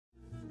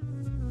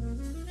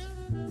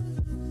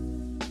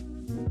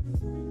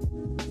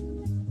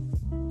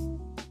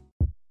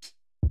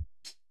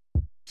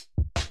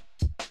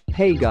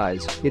Hey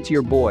guys, it's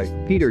your boy,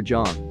 Peter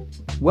John.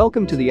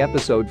 Welcome to the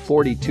episode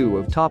 42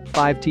 of Top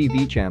 5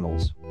 TV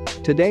Channels.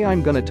 Today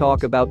I'm gonna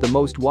talk about the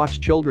most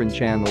watched children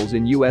channels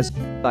in US.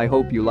 I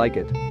hope you like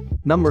it.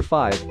 Number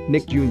 5,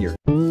 Nick Jr.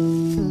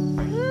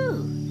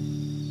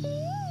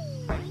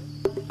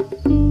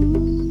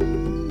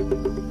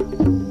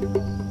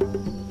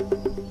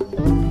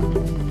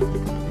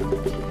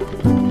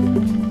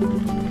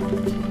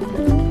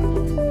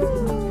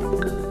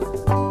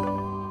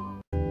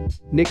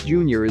 Nick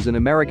Jr. is an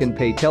American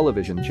pay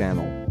television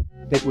channel.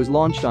 It was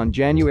launched on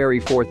January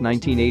 4,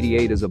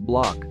 1988 as a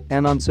block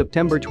and on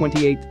September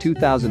 28,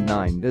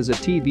 2009 as a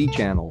TV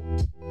channel.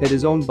 It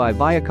is owned by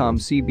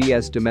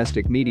Viacom-CBS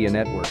Domestic Media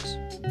Networks.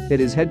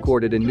 It is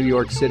headquartered in New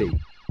York City.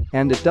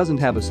 And it doesn't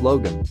have a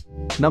slogan.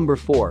 Number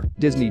 4,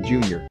 Disney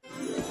Junior.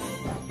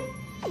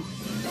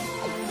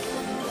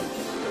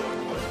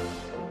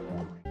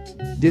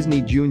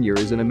 Disney Junior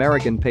is an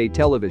American pay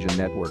television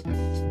network.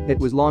 It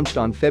was launched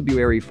on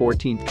February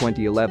 14,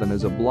 2011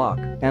 as a block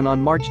and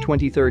on March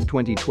 23,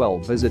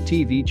 2012 as a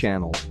TV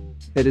channel.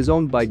 It is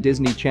owned by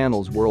Disney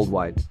Channels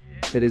Worldwide.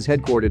 It is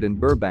headquartered in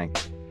Burbank.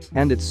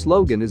 And its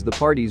slogan is "The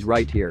party's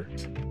right here."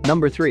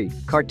 Number 3,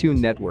 Cartoon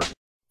Network.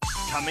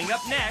 Coming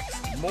up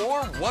next,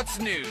 more What's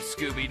News,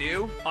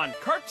 Scooby-Doo on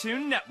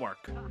Cartoon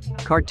Network.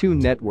 Cartoon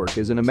Network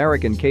is an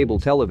American cable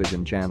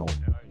television channel.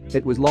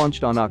 It was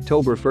launched on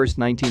October 1,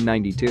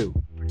 1992.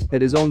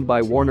 It is owned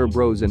by Warner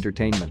Bros.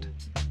 Entertainment.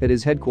 It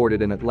is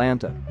headquartered in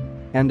Atlanta.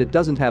 And it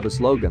doesn't have a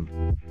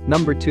slogan.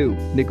 Number 2,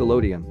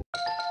 Nickelodeon.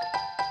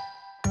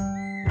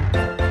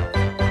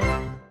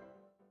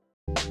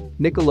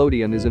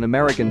 Nickelodeon is an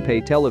American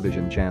pay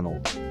television channel.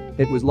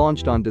 It was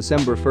launched on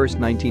December 1,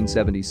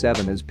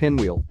 1977 as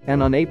Pinwheel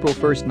and on April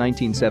 1,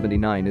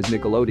 1979 as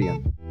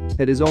Nickelodeon.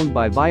 It is owned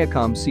by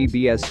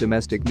Viacom-CBS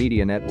Domestic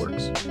Media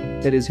Networks.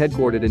 It is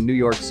headquartered in New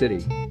York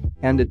City.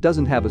 And it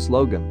doesn't have a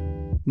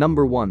slogan.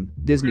 Number 1,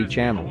 Disney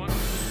Channel.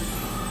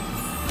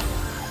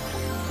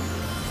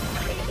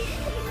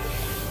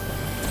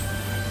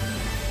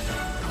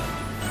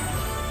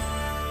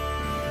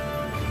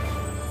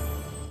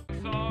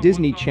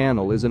 Disney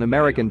Channel is an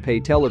American pay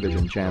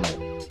television channel.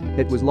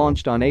 It was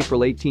launched on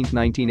April 18,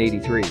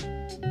 1983.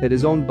 It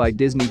is owned by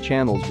Disney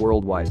Channels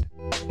Worldwide.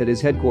 It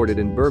is headquartered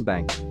in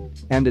Burbank.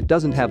 And it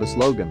doesn't have a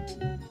slogan.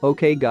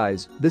 Okay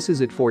guys, this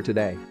is it for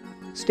today.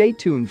 Stay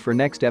tuned for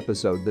next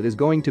episode that is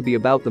going to be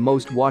about the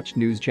most watched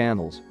news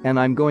channels and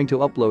I'm going to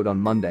upload on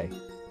Monday.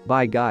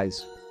 Bye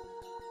guys.